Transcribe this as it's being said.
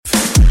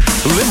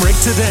Limerick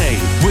Today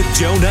with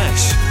Joe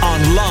Nash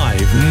on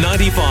Live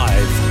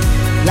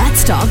 95.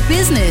 Let's talk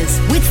business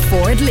with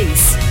Ford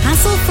Lease.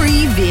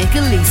 Hassle-free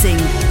vehicle leasing.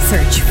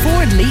 Search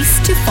Ford Lease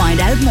to find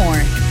out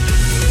more.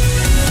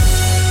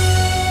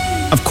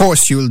 Of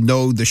course, you'll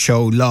know the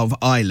show Love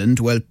Island.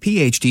 Well,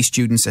 PhD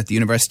students at the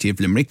University of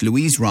Limerick,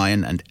 Louise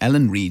Ryan and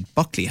Ellen Reid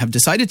Buckley, have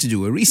decided to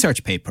do a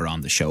research paper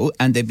on the show,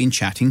 and they've been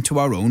chatting to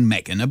our own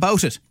Megan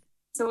about it.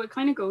 So it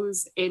kind of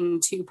goes in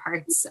two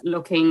parts,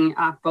 looking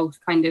at both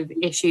kind of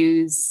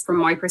issues from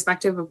my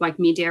perspective of like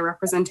media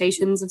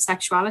representations of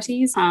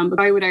sexualities. But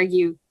I would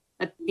argue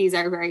that these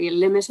are very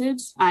limited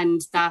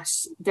and that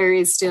there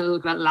is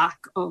still a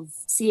lack of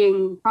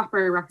seeing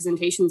proper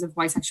representations of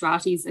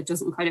bisexualities that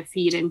doesn't kind of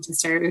feed into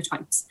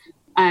stereotypes.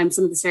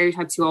 Some of the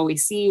stereotypes you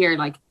always see are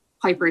like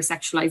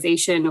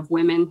hypersexualization of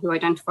women who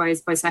identify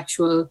as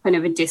bisexual, kind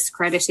of a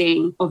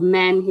discrediting of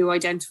men who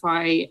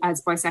identify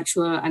as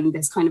bisexual, and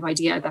this kind of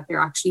idea that they're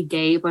actually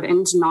gay but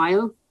in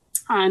denial.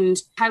 And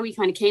how we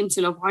kind of came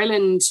to Love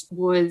Island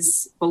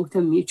was both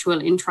a mutual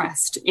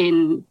interest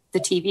in the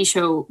TV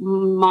show,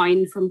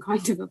 mine from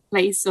kind of a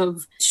place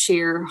of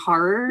sheer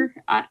horror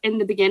in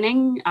the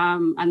beginning.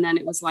 And then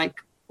it was like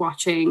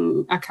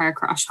watching a car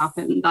crash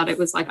happen that it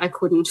was like I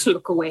couldn't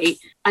look away,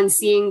 and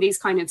seeing these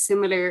kind of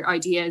similar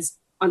ideas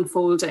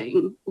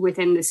unfolding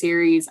within the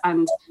series.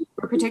 And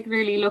we're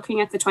particularly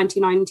looking at the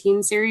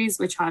 2019 series,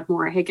 which had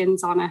Maura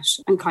Higgins on it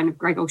and kind of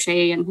Greg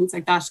O'Shea and things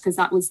like that, because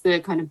that was the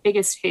kind of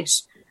biggest hit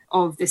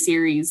of the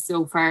series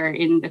so far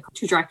in the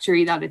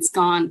trajectory that it's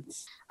gone.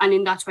 And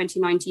in that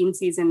 2019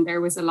 season,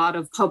 there was a lot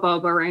of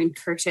hubbub around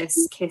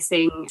Curtis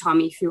kissing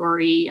Tommy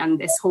Fury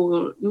and this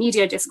whole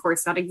media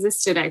discourse that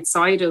existed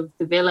outside of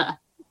the villa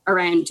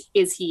around,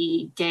 is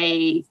he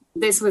gay?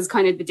 This was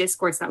kind of the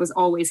discourse that was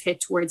always hit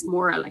towards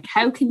Maura. Like,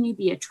 how can you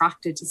be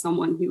attracted to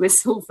someone who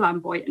is so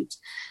flamboyant?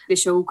 The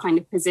show kind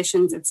of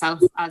positions itself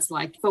as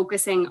like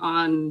focusing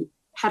on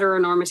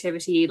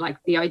heteronormativity, like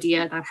the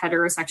idea that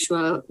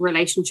heterosexual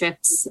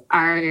relationships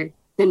are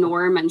the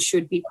norm and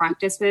should be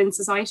practiced within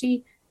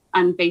society.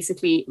 And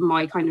basically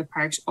my kind of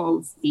part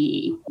of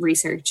the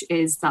research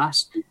is that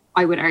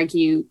I would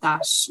argue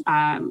that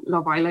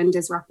Love Island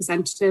is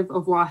representative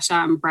of what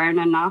Brown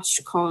and Nash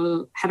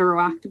call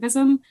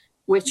heteroactivism,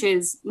 which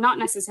is not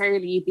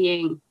necessarily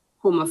being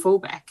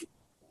homophobic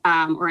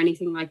or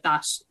anything like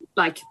that.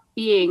 Like,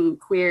 being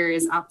queer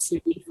is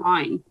absolutely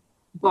fine,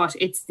 but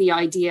it's the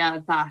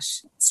idea that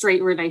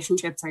straight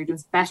relationships are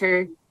just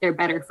better, they're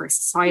better for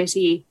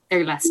society,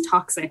 they're less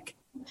toxic.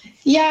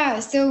 Yeah,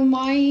 so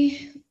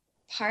my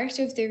part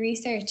of the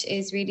research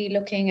is really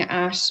looking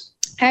at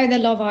how the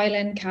Love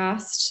Island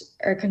cast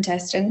or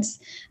contestants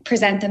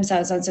present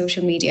themselves on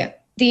social media.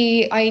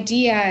 The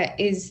idea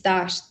is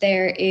that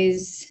there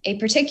is a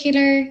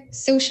particular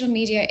social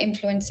media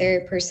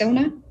influencer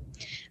persona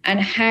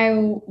and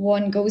how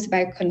one goes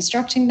about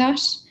constructing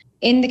that.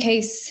 In the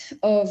case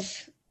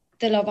of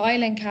the Love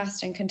Island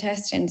cast and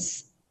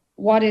contestants,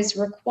 what is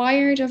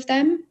required of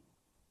them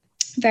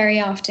very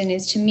often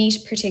is to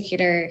meet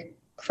particular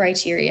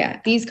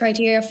criteria. These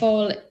criteria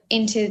fall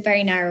into a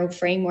very narrow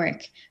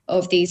framework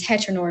of these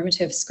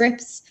heteronormative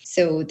scripts.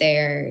 So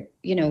they're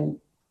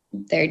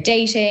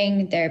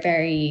dating, they're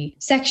very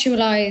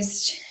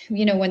sexualized,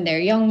 when they're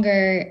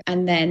younger,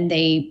 and then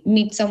they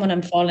meet someone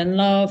and fall in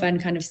love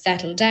and kind of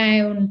settle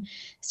down,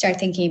 start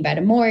thinking about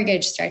a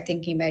mortgage, start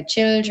thinking about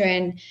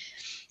children.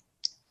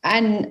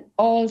 And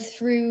all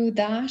through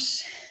that,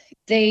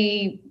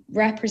 they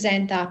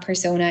represent that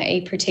persona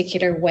a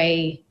particular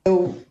way.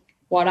 So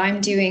what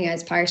I'm doing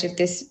as part of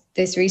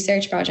this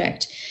research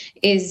project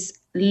is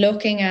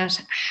looking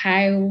at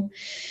how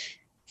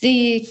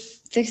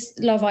this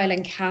Love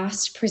Island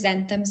cast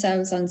present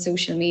themselves on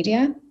social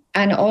media.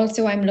 And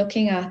also I'm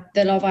looking at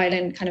the Love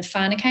Island kind of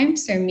fan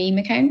accounts or meme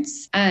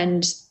accounts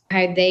and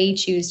how they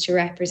choose to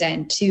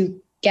represent,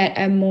 to get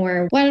a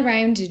more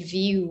well-rounded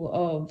view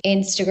of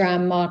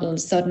Instagram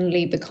models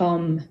suddenly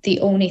become the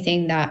only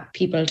thing that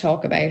people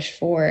talk about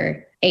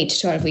for 8 to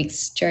 12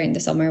 weeks during the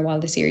summer while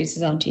the series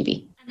is on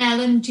TV. And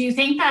Ellen, do you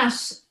think that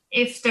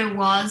if there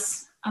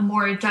was a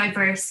more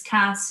diverse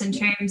cast in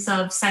terms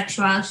of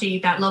sexuality,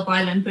 that Love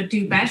Island would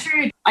do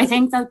better? I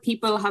think that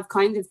people have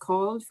kind of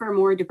called for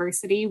more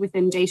diversity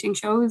within dating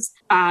shows,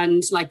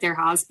 and like there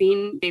has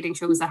been dating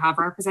shows that have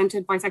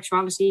represented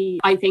bisexuality.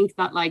 I think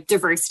that like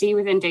diversity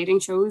within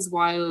dating shows,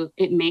 while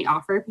it may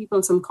offer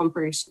people some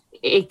comfort,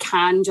 it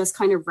can just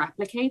kind of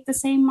replicate the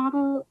same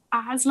model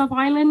as Love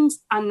Island,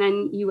 and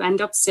then you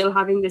end up still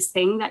having this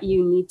thing that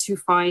you need to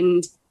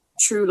find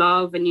true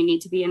love and you need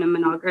to be in a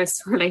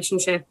monogamous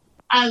relationship.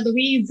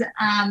 Louise,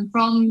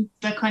 from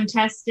the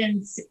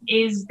contestants,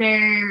 is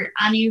there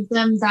any of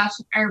them that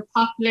are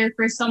popular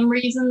for some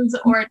reasons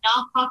or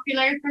not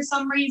popular for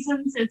some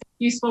reasons?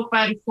 You spoke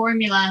about a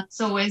formula,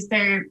 so is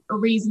there a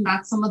reason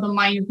that some of them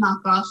might have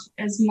not got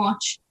as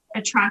much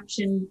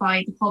attraction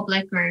by the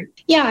public? Or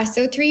yeah,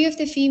 so 3 of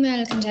the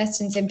female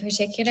contestants in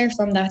particular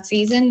from that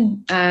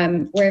season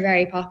were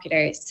very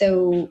popular.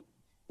 So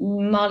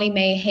Molly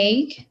May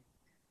Hague,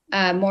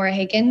 Maura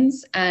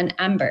Higgins and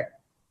Amber.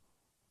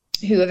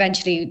 who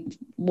eventually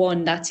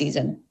won that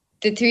season.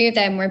 The three of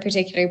them were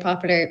particularly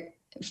popular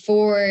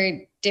for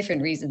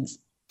different reasons.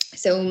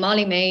 So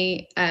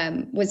Molly-Mae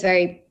was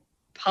very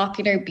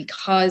popular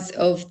because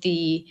of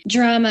the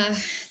drama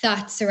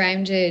that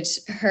surrounded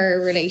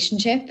her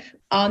relationship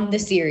on the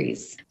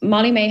series.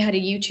 Molly-Mae had a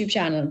YouTube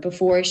channel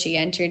before she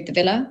entered the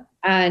villa,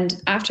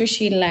 and after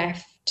she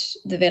left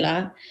the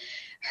villa,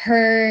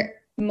 her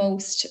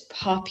most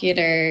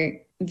popular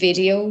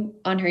video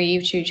on her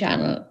YouTube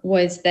channel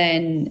was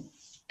then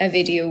a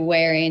video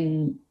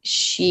wherein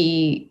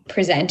she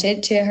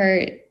presented to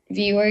her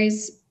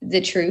viewers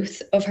the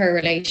truth of her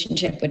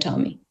relationship with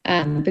Tommy,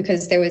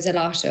 because there was a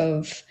lot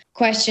of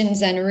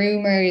questions and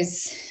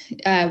rumours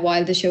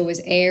while the show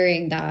was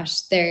airing that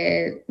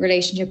their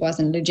relationship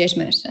wasn't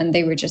legitimate and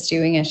they were just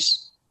doing it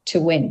to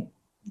win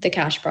the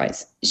cash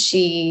prize.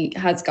 She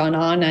has gone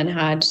on and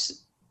had,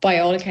 by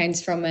all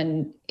accounts, from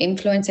an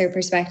influencer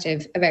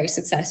perspective, a very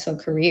successful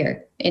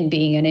career in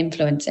being an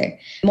influencer.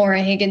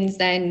 Maura Higgins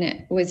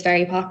then was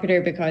very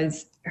popular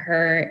because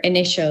her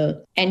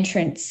initial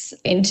entrance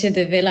into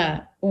the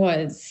villa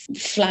was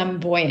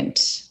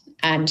flamboyant,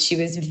 and she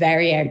was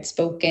very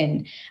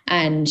outspoken,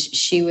 and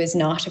she was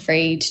not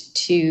afraid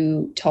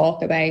to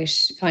talk about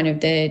kind of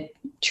the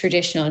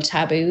traditional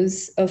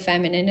taboos of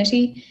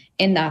femininity,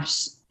 in that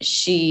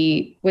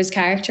she was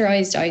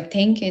characterized, I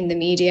think, in the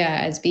media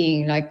as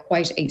being like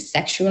quite a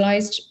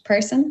sexualized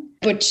person,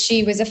 but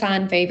she was a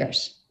fan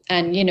favorite.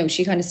 And, you know,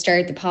 she kind of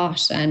stirred the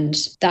pot, and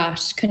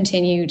that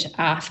continued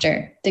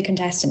after the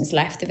contestants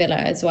left the villa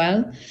as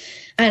well.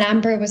 And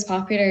Amber was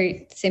popular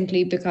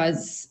simply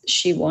because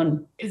she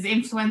won. Is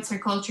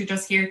influencer culture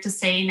just here to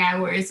stay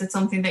now, or is it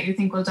something that you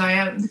think will die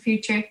out in the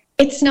future?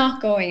 It's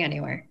not going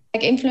anywhere.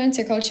 Like,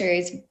 influencer culture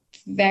is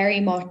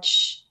very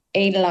much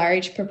a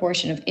large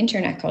proportion of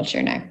internet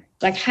culture now.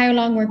 Like, how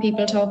long were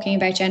people talking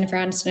about Jennifer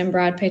Aniston and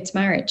Brad Pitt's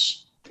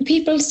marriage?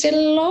 People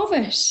still love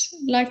it.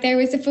 Like, there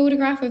was a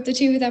photograph of the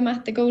two of them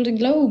at the Golden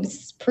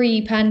Globes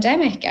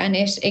pre-pandemic, and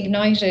it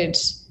ignited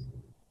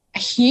a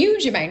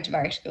huge amount of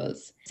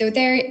articles. So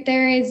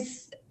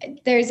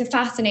there's a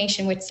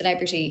fascination with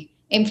celebrity.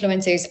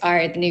 Influencers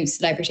are the new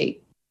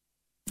celebrity.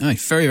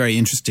 Very, very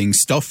interesting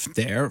stuff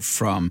there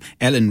from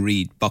Ellen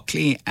Reid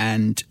Buckley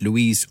and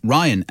Louise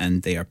Ryan,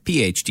 and they are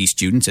PhD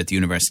students at the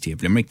University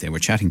of Limerick. They were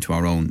chatting to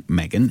our own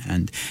Megan,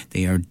 and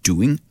they are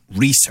doing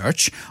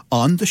research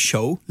on the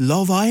show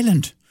Love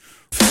Island.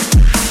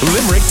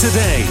 Limerick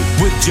Today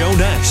with Joe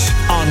Nash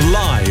on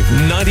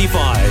Live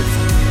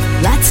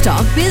 95. Let's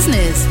talk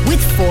business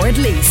with Ford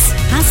Lease.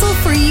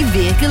 Hassle-free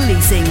vehicle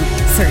leasing.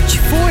 Search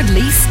Ford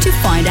Lease to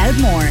find out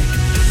more.